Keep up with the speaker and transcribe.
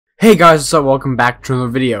Hey guys, what's up? Welcome back to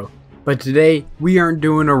another video. But today we aren't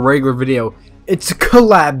doing a regular video. It's a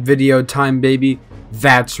collab video time, baby.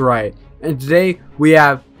 That's right. And today we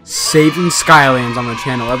have Saving Skylands on the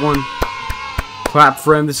channel. Everyone clap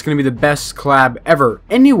for him. This is going to be the best collab ever.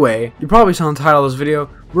 Anyway, you probably saw in the title of this video,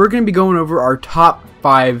 we're going to be going over our top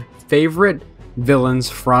 5 favorite villains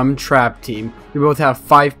from Trap Team. We both have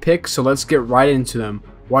 5 picks, so let's get right into them.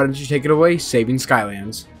 Why don't you take it away, Saving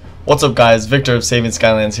Skylands? What's up guys, Victor of Saving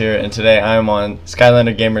Skylands here, and today I am on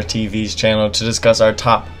Skylander Gamer TV's channel to discuss our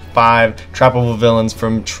top 5 trappable villains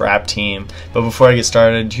from Trap Team. But before I get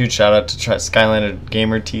started, huge shout out to Skylander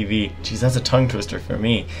Gamer TV. Jeez, that's a tongue twister for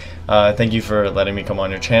me. Thank you for letting me come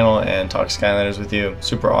on your channel and talk Skylanders with you.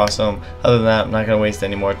 Super awesome. Other than that, I'm not going to waste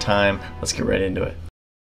any more time. Let's get right into it.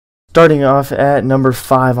 Starting off at number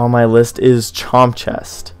 5 on my list is Chomp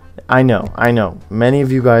Chest. I know, many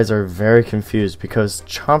of you guys are very confused because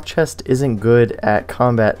Chomp Chest isn't good at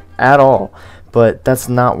combat at all, but that's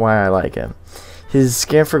not why I like him. His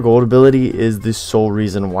Scan for Gold ability is the sole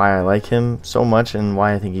reason why I like him so much and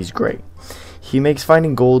why I think he's great. He makes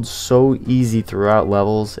finding gold so easy throughout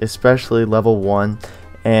levels, especially level 1,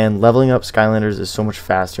 and leveling up Skylanders is so much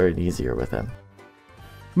faster and easier with him.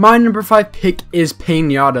 My number 5 pick is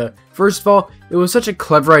Pinata. First of all, it was such a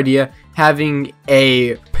clever idea having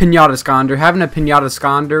a Pinata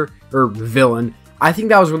Skylander, or villain. I think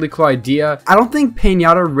that was a really cool idea. I don't think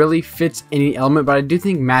Pinata really fits any element, but I do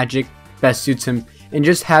think magic best suits him. And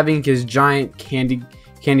just having his giant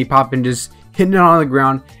candy pop and just hitting it on the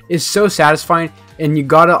ground is so satisfying. And you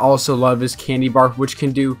gotta also love his candy bar, which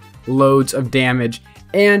can do loads of damage.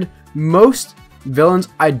 And most villains,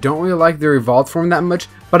 I don't really like their evolved form that much,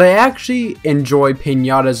 but I actually enjoy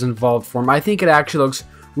Pinata's evolved form. I think it actually looks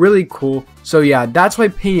really cool. So yeah, that's why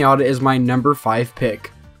Pinata is my number 5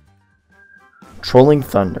 pick. Trolling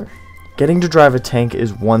Thunder. Getting to drive a tank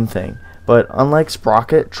is one thing, but unlike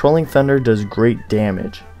Sprocket, Trolling Thunder does great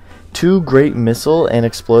damage. 2 great missile and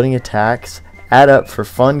exploding attacks add up for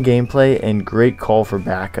fun gameplay and great call for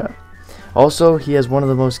backup. Also, he has one of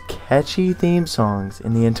the most catchy theme songs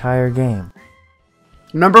in the entire game.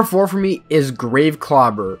 Number 4 for me is Grave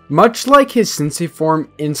Clobber. Much like his Sensei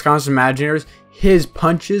form in Skylanders Imaginators, his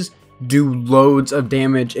punches do loads of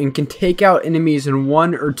damage and can take out enemies in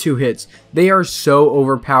 1 or 2 hits. They are so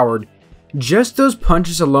overpowered. Just those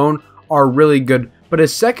punches alone are really good, but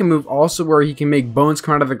his second move, also where he can make bones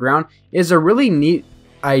come out of the ground, is a really neat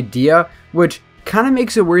idea, which kind of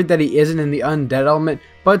makes it weird that he isn't in the undead element,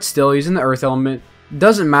 but still he's in the earth element.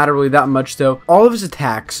 Doesn't matter really that much though. All of his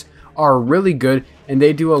attacks are really good and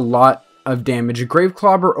they do a lot of damage. Grave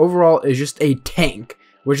Clobber overall is just a tank,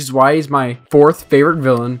 which is why he's my 4th favorite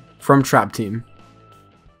villain from Trap Team.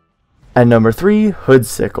 At number 3,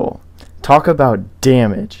 Hoodsickle. Talk about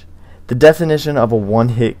damage. The definition of a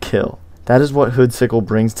one-hit kill. That is what Hoodsickle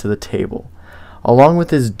brings to the table. Along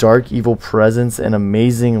with his dark evil presence and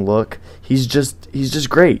amazing look, he's just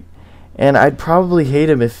great. And I'd probably hate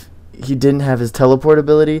him if he didn't have his teleport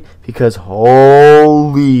ability, because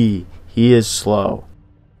holy, he is slow.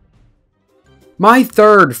 My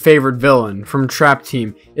 3rd favorite villain from Trap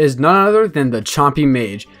Team is none other than the Chompy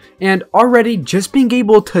Mage. And already, just being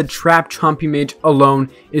able to trap Chompy Mage alone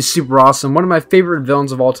is super awesome. One of my favorite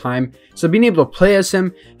villains of all time. So being able to play as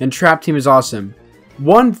him and Trap Team is awesome.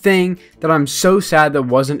 One thing that I'm so sad that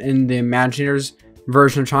wasn't in the Imaginators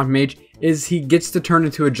version of Chompy Mage is he gets to turn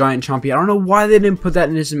into a giant Chompy. I don't know why they didn't put that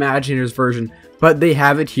in his Imaginators version, but they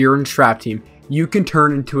have it here in Trap Team. You can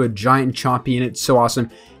turn into a giant Chompy and it's so awesome.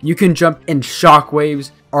 You can jump and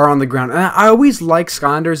shockwaves are on the ground. And I always like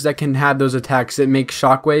Skylanders that can have those attacks that make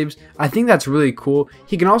shockwaves. I think that's really cool.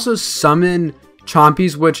 He can also summon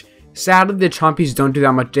Chompies, which sadly the Chompies don't do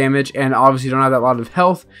that much damage and obviously don't have that lot of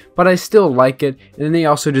health, but I still like it. And then he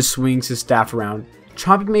also just swings his staff around.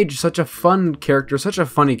 Chompy Mage is such a fun character, such a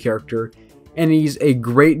funny character, and he's a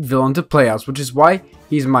great villain to play as, which is why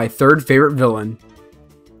he's my 3rd favorite villain.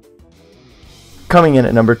 Coming in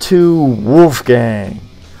at number 2, Wolfgang.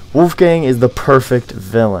 Wolfgang is the perfect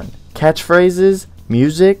villain. Catchphrases,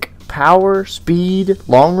 music, power, speed,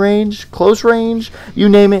 long range, close range, you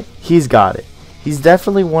name it, he's got it. He's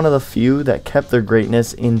definitely one of the few that kept their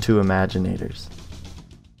greatness into Imaginators.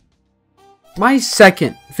 My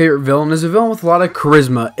 2nd favorite villain is a villain with a lot of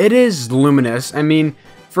charisma. It is Luminous. I mean,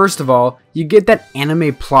 first of all, you get that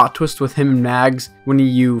anime plot twist with him and Mags when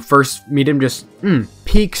you first meet him, just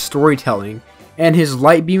peak storytelling. And his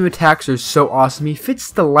light beam attacks are so awesome. He fits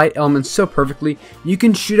the light element so perfectly. You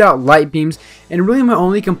can shoot out light beams, and really my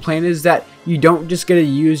only complaint is that you don't just get to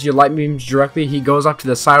use your light beams directly. He goes off to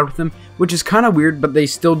the side with them, which is kind of weird, but they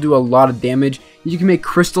still do a lot of damage. You can make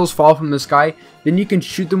crystals fall from the sky, then you can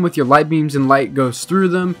shoot them with your light beams and light goes through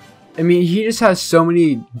them. I mean, he just has so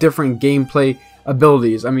many different gameplay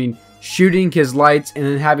abilities. I mean, shooting his lights and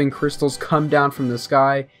then having crystals come down from the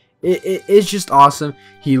sky. It is just awesome.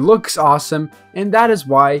 He looks awesome, and that is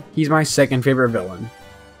why he's my second favorite villain.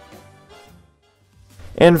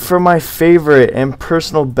 And for my favorite and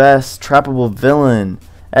personal best trappable villain,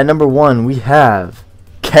 at number 1 we have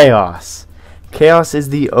Chaos. Chaos is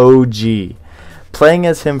the OG. Playing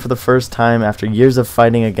as him for the first time after years of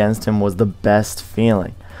fighting against him was the best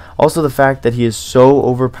feeling. Also, the fact that he is so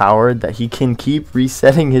overpowered that he can keep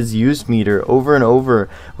resetting his use meter over and over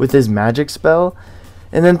with his magic spell,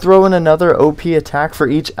 and then throw in another OP attack for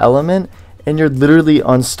each element, and you're literally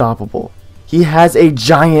unstoppable. He has a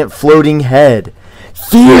giant floating head.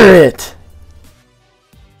 Fear it!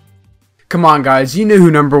 Come on guys, you knew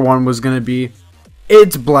who number 1 was going to be.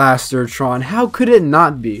 It's Blastertron. How could it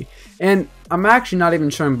not be? And I'm actually not even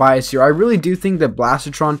showing bias here. I really do think that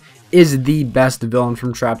Blastertron is the best villain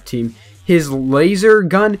from Trap Team. His laser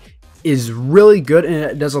gun is really good and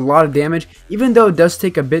it does a lot of damage. Even though it does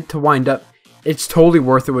take a bit to wind up, it's totally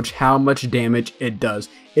worth it with how much damage it does.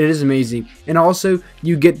 It is amazing. And also,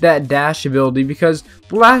 you get that dash ability because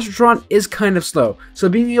Blastertron is kind of slow. So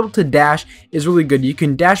being able to dash is really good. You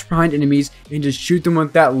can dash behind enemies and just shoot them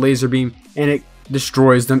with that laser beam and it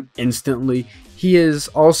destroys them instantly. He is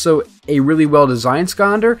also a really well designed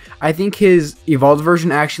Skylander. I think his evolved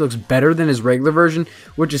version actually looks better than his regular version,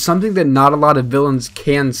 which is something that not a lot of villains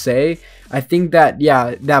can say. I think that,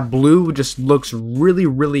 yeah, that blue just looks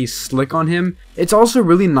really slick on him. It's also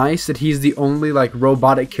really nice that he's the only like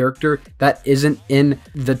robotic character that isn't in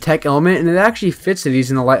the tech element, and it actually fits that he's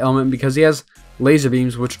in the light element because he has laser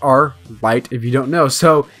beams, which are light if you don't know.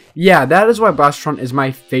 So yeah, that is why Blastertron is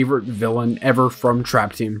my favorite villain ever from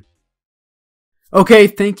Trap Team. Okay,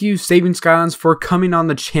 thank you Saving Skylands for coming on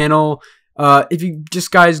the channel. If you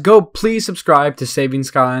just guys go, please subscribe to Saving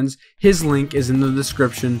Skylands. His link is in the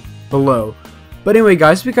description below. But anyway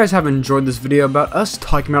guys, if you guys have enjoyed this video about us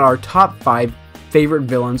talking about our top 5 favorite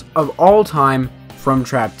villains of all time from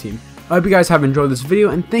Trap Team, I hope you guys have enjoyed this video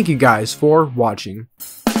and thank you guys for watching.